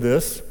commit to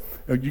this.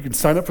 You can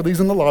sign up for these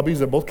in the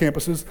lobbies at both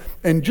campuses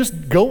and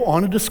just go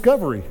on a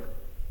discovery,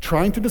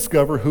 trying to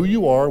discover who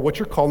you are, what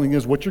your calling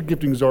is, what your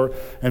giftings are,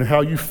 and how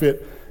you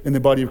fit in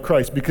the body of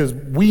Christ, because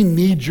we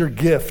need your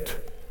gift.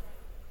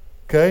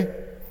 Okay?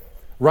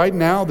 Right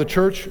now, the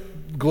church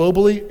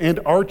globally and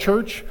our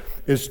church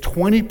is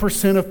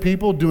 20% of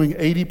people doing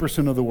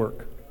 80% of the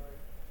work.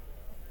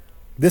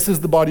 This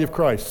is the body of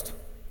Christ,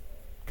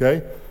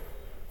 okay?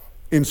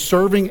 In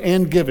serving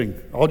and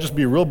giving, I'll just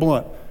be real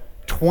blunt.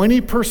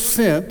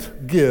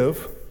 20%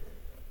 give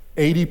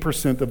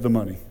 80% of the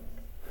money.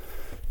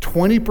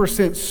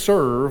 20%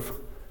 serve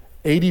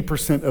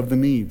 80% of the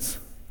needs.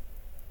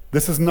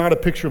 This is not a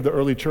picture of the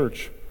early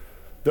church.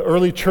 The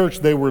early church,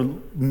 they were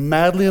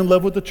madly in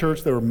love with the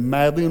church, they were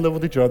madly in love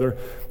with each other,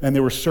 and they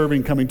were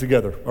serving, coming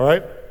together, all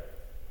right?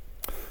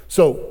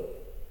 So,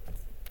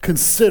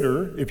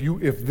 consider,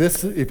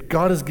 if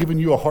God has given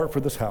you a heart for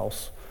this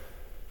house,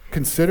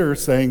 consider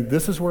saying,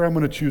 this is where I'm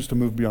going to choose to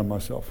move beyond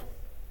myself.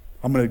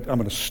 I'm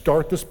going to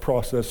start this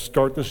process,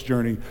 start this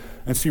journey,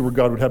 and see where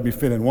God would have me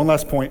fit in. One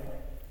last point.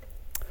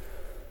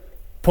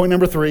 Point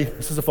number 3,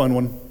 this is a fun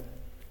one.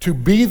 To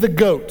be the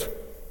goat,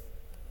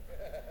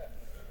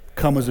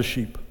 come as a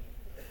sheep.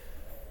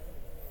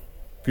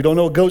 If you don't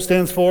know what GOAT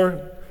stands for,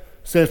 it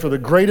stands for the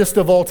greatest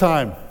of all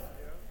time.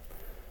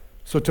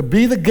 So to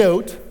be the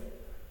goat,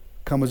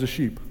 come as a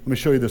sheep. Let me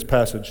show you this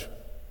passage.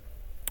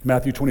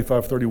 Matthew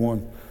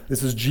 25:31.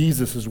 This is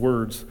Jesus'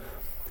 words.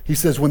 He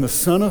says, when the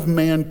Son of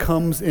Man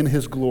comes in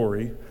his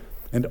glory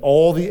and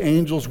all the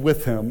angels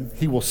with him,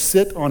 he will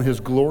sit on his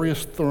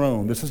glorious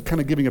throne. This is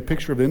kind of giving a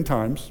picture of end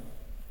times.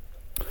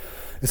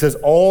 It says,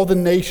 all the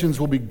nations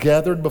will be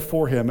gathered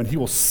before him, and he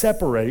will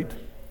separate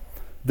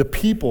the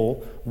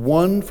people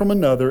one from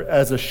another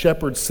as a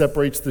shepherd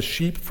separates the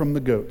sheep from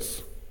the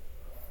goats.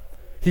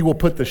 He will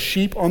put the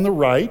sheep on the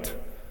right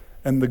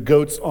and the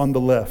goats on the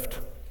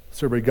left.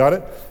 So everybody got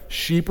it?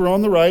 Sheep are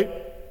on the right,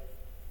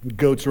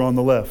 goats are on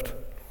the left.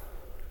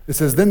 It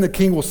says, then the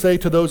king will say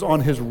to those on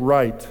his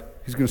right,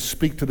 he's going to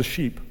speak to the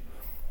sheep.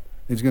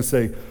 He's going to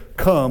say,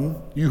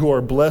 come, you who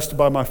are blessed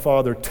by my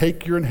Father,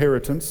 take your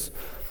inheritance,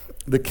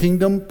 the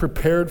kingdom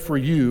prepared for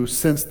you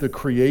since the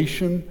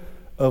creation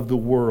of the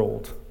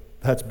world.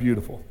 That's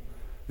beautiful.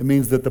 It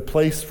means that the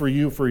place for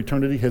you for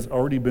eternity has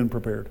already been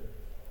prepared.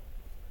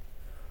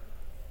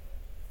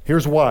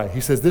 Here's why.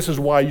 He says, this is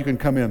why you can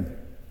come in.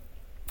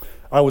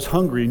 I was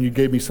hungry and you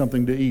gave me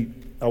something to eat.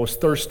 I was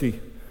thirsty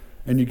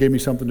and you gave me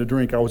something to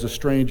drink. I was a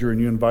stranger and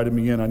you invited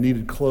me in. I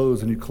needed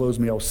clothes and you clothed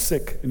me. I was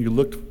sick and you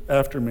looked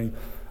after me.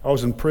 I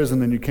was in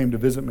prison and you came to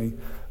visit me.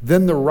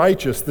 Then the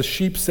righteous, the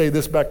sheep, say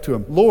this back to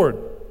him,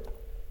 Lord,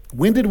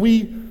 when did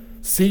we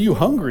see you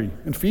hungry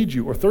and feed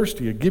you, or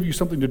thirsty and give you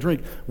something to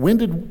drink? When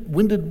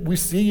did we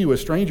see you a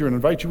stranger and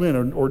invite you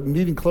in, or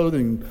needing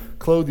clothing and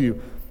clothe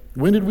you?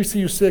 When did we see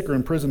you sick or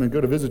in prison and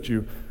go to visit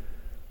you?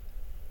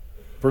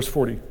 Verse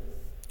 40,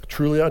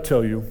 truly I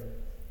tell you,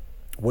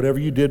 whatever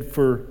you did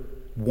for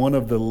one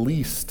of the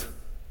least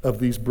of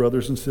these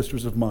brothers and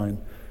sisters of mine,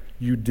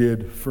 you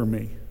did for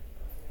me.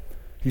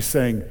 He's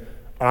saying,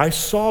 I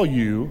saw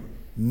you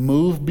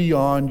move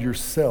beyond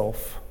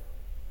yourself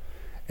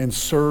and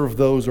serve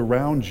those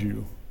around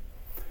you.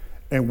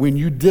 And when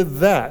you did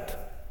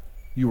that,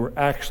 you were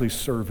actually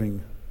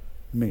serving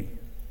me.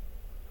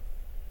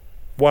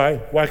 Why?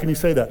 Why can he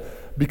say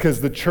that?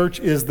 Because the church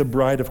is the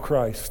bride of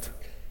Christ,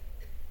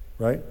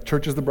 right?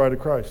 Church is the bride of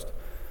Christ.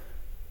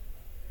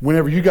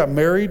 Whenever you got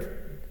married,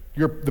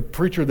 the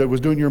preacher that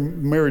was doing your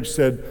marriage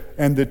said,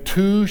 and the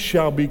two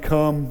shall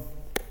become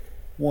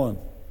one.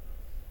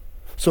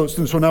 So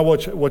now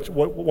watch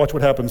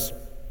what happens.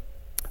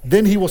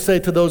 Then he will say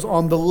to those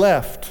on the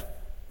left,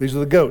 these are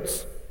the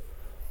goats,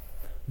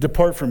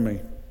 depart from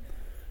me,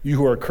 you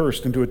who are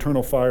cursed, into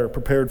eternal fire,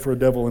 prepared for a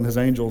devil and his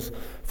angels.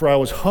 For I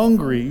was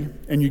hungry,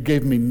 and you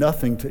gave me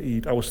nothing to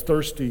eat. I was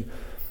thirsty,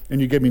 and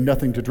you gave me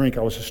nothing to drink.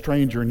 I was a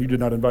stranger, and you did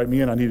not invite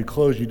me in. I needed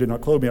clothes, you did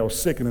not clothe me. I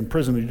was sick and in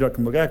prison, and you did not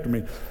come look after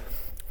me.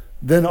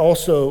 Then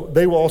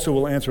they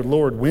will answer,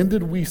 Lord, when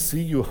did we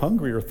see you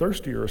hungry or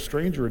thirsty or a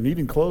stranger or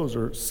needing clothes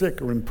or sick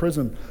or in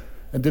prison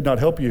and did not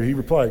help you? He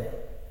replied,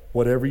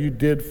 whatever you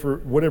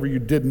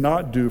did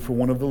not do for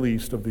one of the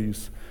least of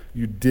these,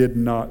 you did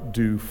not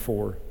do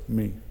for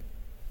me.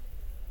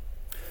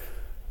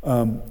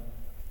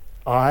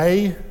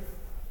 I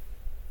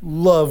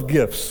love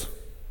gifts.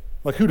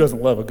 Like, who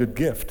doesn't love a good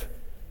gift?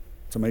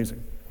 It's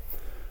amazing.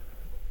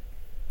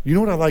 You know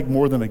what I like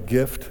more than a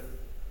gift?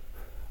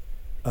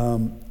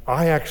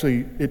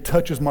 It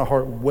touches my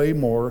heart way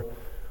more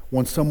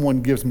when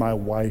someone gives my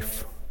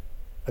wife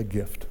a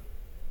gift.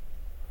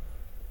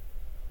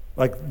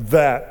 Like,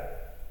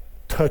 that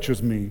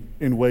touches me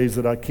in ways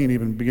that I can't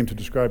even begin to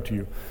describe to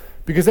you.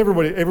 Because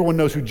everyone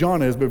knows who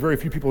John is, but very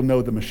few people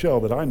know the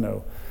Michelle that I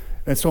know.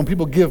 And so when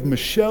people give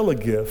Michelle a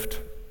gift,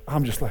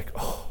 I'm just like,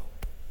 oh,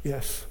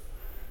 yes,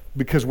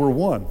 because we're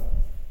one.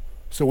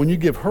 So when you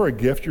give her a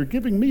gift, you're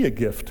giving me a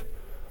gift,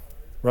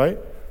 right?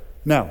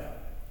 Now,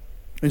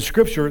 in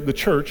Scripture, the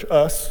church,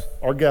 us,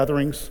 our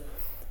gatherings,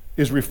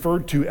 is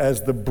referred to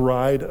as the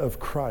bride of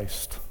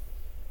Christ.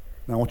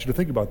 Now I want you to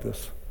think about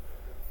this.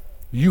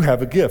 You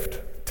have a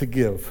gift to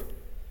give.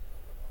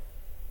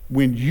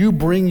 When you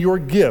bring your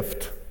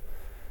gift,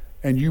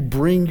 and you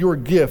bring your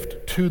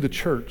gift to the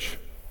church,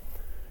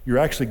 you're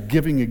actually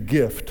giving a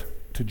gift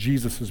to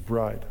Jesus'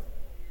 bride.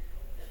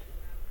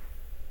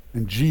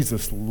 And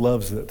Jesus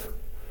loves it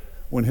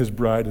when his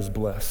bride is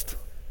blessed.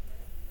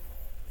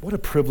 What a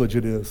privilege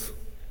it is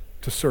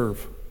to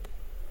serve.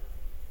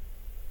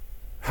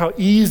 How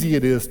easy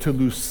it is to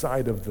lose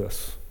sight of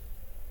this.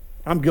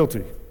 I'm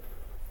guilty.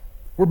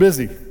 We're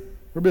busy.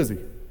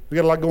 We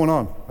got a lot going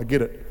on. I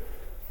get it.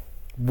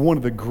 One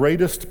of the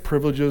greatest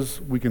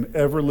privileges we can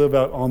ever live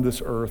out on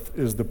this earth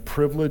is the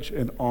privilege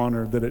and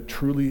honor that it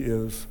truly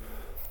is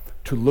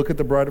to look at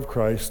the bride of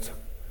Christ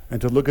and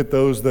to look at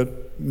those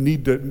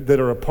that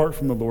are apart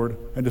from the Lord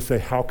and to say,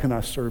 how can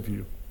I serve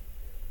you?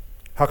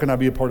 How can I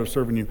be a part of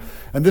serving you?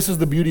 And this is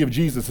the beauty of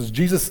Jesus.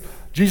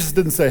 Jesus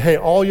didn't say, hey,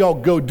 all y'all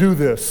go do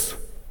this,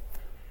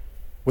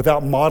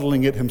 without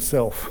modeling it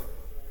himself.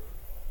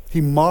 He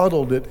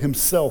modeled it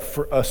himself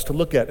for us to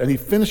look at. And he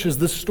finishes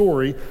this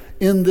story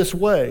in this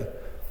way.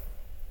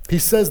 He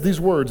says these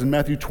words in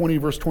Matthew 20,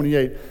 verse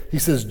 28. He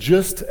says,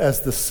 just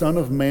as the Son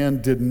of Man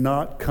did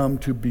not come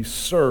to be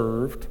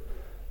served,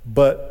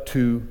 but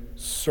to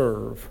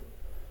serve,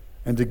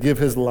 and to give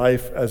his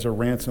life as a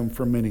ransom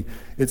for many.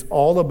 It's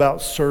all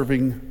about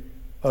serving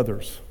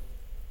others.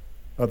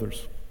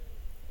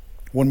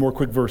 One more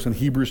quick verse in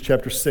Hebrews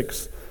chapter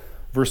 6,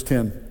 verse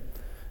 10.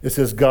 It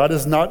says, God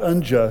is not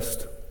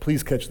unjust.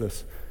 Please catch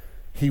this.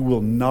 He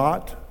will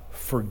not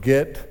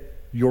forget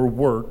your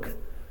work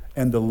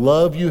and the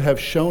love you have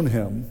shown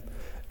him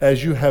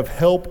as you have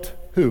helped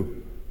who?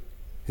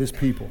 His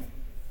people.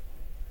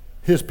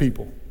 His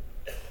people.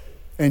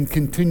 And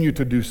continue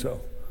to do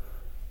so.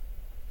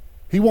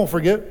 He won't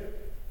forget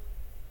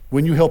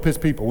when you help his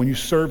people, when you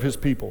serve his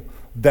people.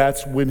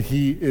 That's when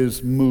he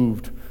is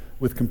moved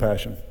with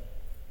compassion.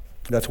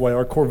 That's why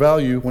one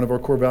of our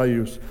core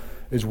values,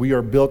 is we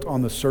are built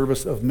on the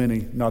service of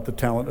many, not the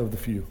talent of the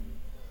few.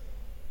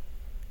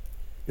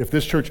 If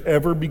this church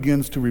ever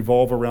begins to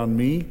revolve around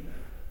me,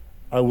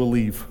 I will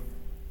leave.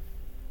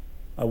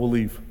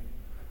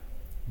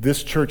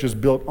 This church is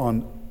built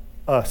on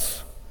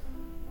us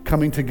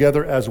coming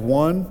together as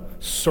one,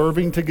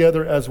 serving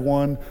together as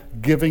one,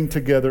 giving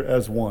together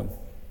as one.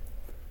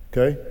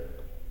 Okay?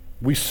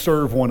 We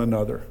serve one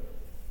another.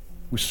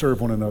 We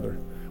serve one another.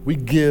 We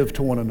give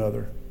to one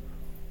another.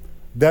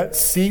 That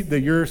seat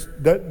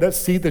that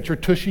seat that your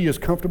tushy is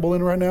comfortable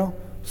in right now,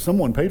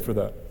 someone paid for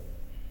that.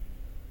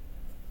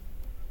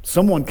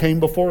 Someone came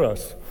before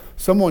us.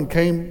 Someone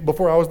came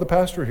before I was the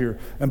pastor here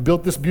and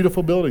built this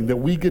beautiful building that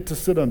we get to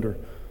sit under.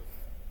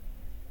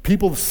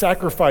 People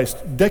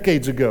sacrificed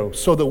decades ago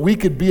so that we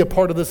could be a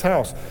part of this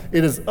house.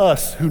 It is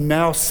us who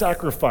now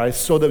sacrifice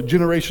so that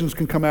generations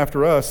can come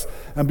after us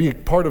and be a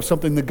part of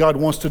something that God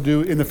wants to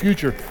do in the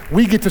future.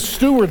 We get to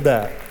steward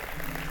that.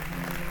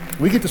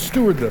 We get to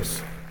steward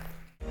this.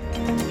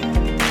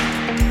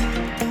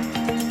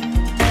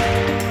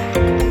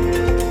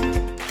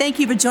 Thank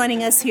you for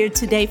joining us here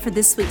today for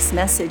this week's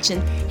message.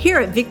 And here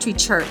at Victory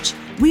Church,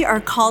 we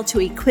are called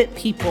to equip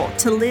people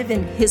to live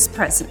in His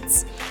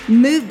presence,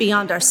 move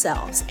beyond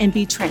ourselves, and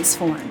be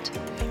transformed.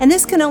 And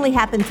this can only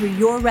happen through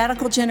your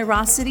radical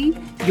generosity,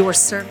 your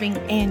serving,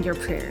 and your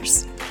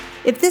prayers.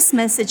 If this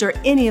message or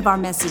any of our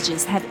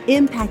messages have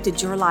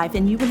impacted your life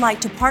and you would like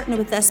to partner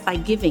with us by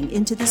giving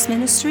into this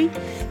ministry,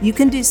 you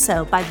can do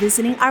so by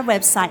visiting our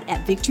website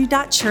at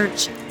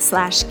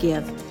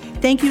victory.church/give.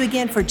 Thank you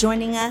again for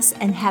joining us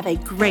and have a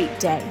great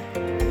day.